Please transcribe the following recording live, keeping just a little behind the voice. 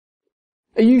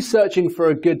Are you searching for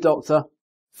a good doctor?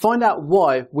 Find out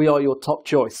why we are your top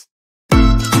choice.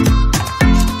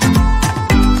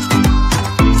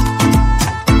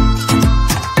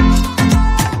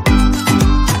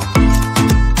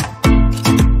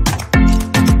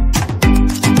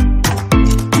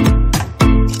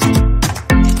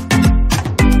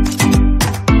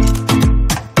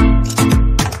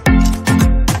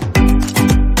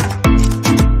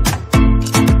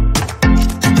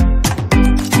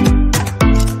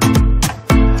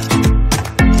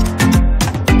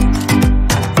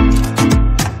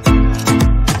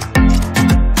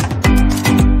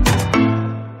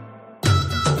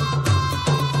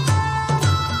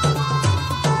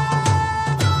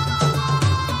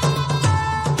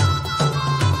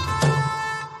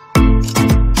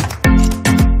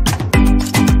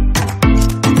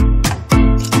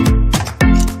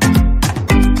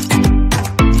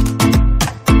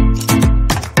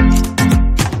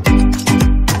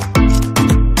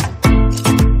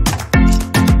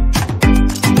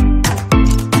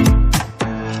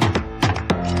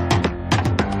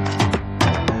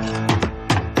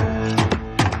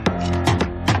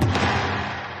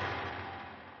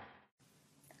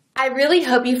 I really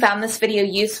hope you found this video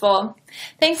useful.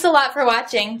 Thanks a lot for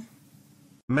watching.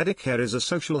 Medicare is a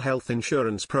social health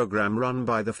insurance program run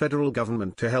by the federal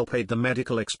government to help aid the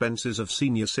medical expenses of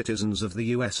senior citizens of the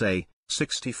USA,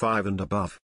 65 and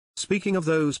above. Speaking of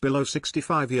those below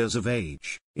 65 years of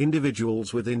age,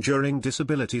 individuals with enduring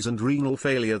disabilities and renal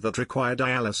failure that require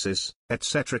dialysis,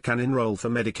 etc. can enroll for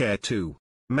Medicare too.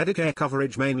 Medicare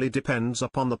coverage mainly depends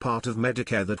upon the part of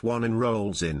Medicare that one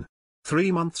enrolls in.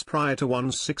 3 months prior to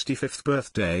one's 65th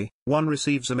birthday, one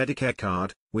receives a Medicare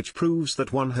card, which proves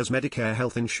that one has Medicare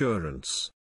health insurance.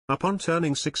 Upon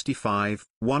turning 65,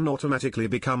 one automatically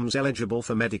becomes eligible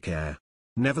for Medicare.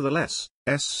 Nevertheless,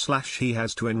 he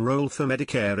has to enroll for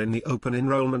Medicare in the open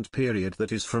enrollment period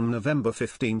that is from November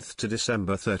 15th to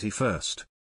December 31st.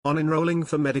 On enrolling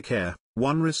for Medicare,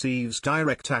 one receives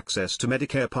direct access to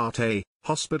Medicare Part A,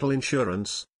 hospital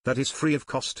insurance, that is free of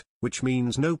cost, which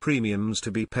means no premiums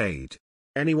to be paid.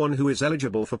 Anyone who is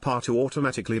eligible for Part 2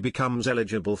 automatically becomes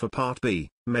eligible for Part B,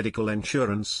 medical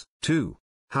insurance, too.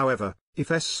 However, if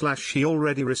he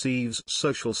already receives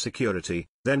Social Security,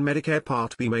 then Medicare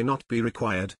Part B may not be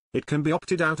required. It can be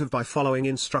opted out of by following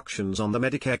instructions on the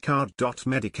Medicare card.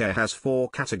 Medicare has 4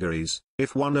 categories.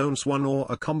 If one owns one or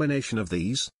a combination of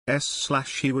these,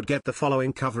 he would get the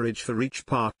following coverage for each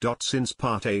part. Since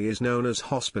Part A is known as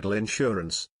hospital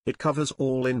insurance, it covers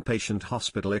all inpatient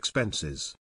hospital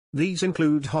expenses. These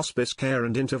include hospice care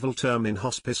and interval term in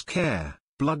hospice care,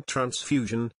 blood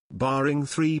transfusion, barring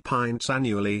 3 pints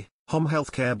annually, home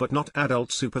health care but not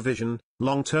adult supervision,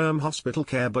 long-term hospital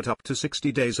care but up to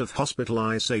 60 days of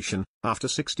hospitalization. After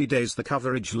 60 days the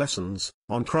coverage lessens.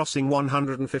 On crossing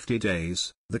 150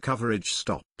 days, the coverage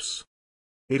stops.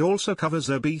 It also covers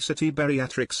obesity,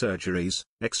 bariatric surgeries,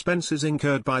 expenses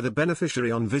incurred by the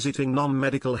beneficiary on visiting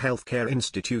non-medical healthcare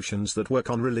institutions that work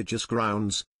on religious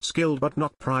grounds, skilled but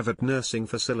not private nursing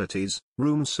facilities,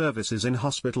 room services in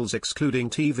hospitals excluding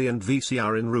TV and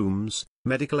VCR in rooms,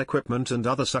 medical equipment and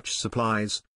other such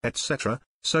supplies, etc.,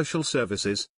 social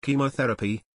services,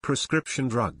 chemotherapy, prescription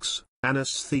drugs,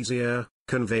 anesthesia,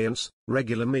 conveyance,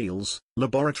 regular meals,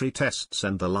 laboratory tests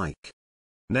and the like.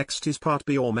 Next is Part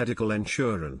B or medical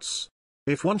insurance.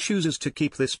 If one chooses to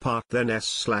keep this part, then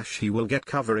he will get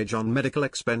coverage on medical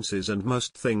expenses and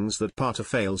most things that Part A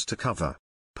fails to cover.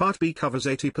 Part B covers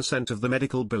 80% of the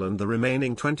medical bill and the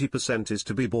remaining 20% is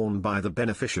to be borne by the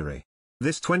beneficiary.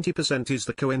 This 20% is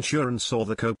the co-insurance or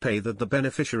the co-pay that the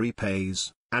beneficiary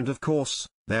pays, and of course,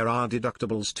 there are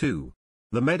deductibles too.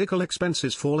 The medical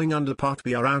expenses falling under Part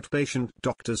B are outpatient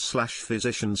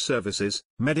doctors/physician services,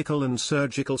 medical and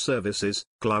surgical services,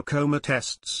 glaucoma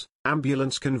tests,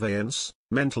 ambulance conveyance,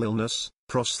 mental illness,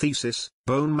 prosthesis,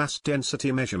 bone mass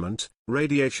density measurement,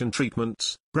 radiation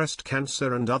treatments, breast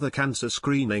cancer and other cancer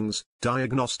screenings,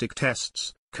 diagnostic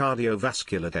tests,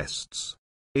 cardiovascular tests.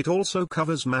 It also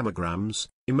covers mammograms,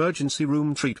 emergency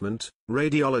room treatment,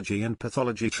 radiology and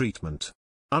pathology treatment.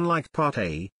 Unlike Part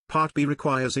A, Part B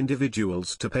requires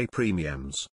individuals to pay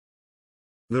premiums.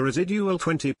 The residual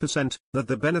 20% that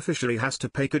the beneficiary has to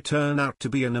pay could turn out to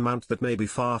be an amount that may be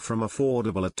far from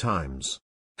affordable at times.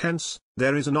 Hence,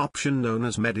 there is an option known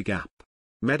as medigap.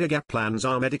 Medigap plans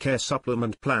are Medicare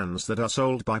supplement plans that are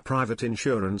sold by private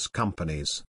insurance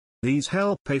companies. These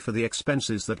help pay for the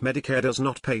expenses that Medicare does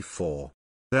not pay for.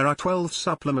 There are 12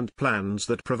 supplement plans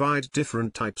that provide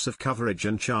different types of coverage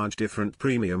and charge different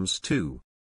premiums too.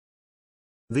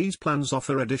 These plans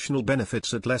offer additional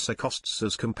benefits at lesser costs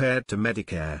as compared to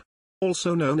Medicare.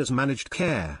 Also known as managed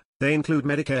care, They include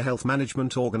Medicare Health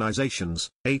Management Organizations,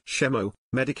 HMO,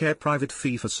 Medicare Private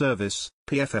Fee-for-Service,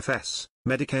 PFFS,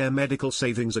 Medicare Medical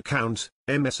Savings Account,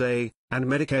 MSA, and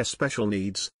Medicare Special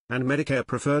Needs, and Medicare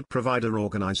Preferred Provider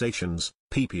Organizations,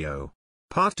 PPO.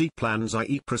 Part D plans,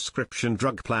 i.e. prescription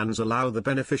drug plans, allow the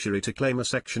beneficiary to claim a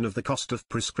section of the cost of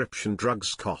prescription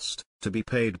drugs to be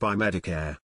paid by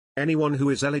Medicare. Anyone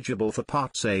who is eligible for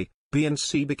Parts A, B and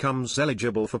C becomes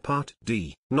eligible for Part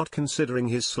D, not considering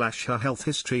his/her health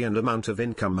history and amount of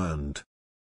income earned.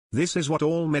 This is what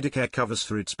all Medicare covers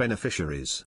for its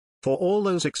beneficiaries. For all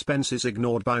those expenses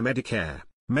ignored by Medicare,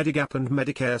 Medigap and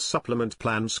Medicare supplement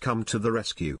plans come to the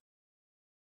rescue.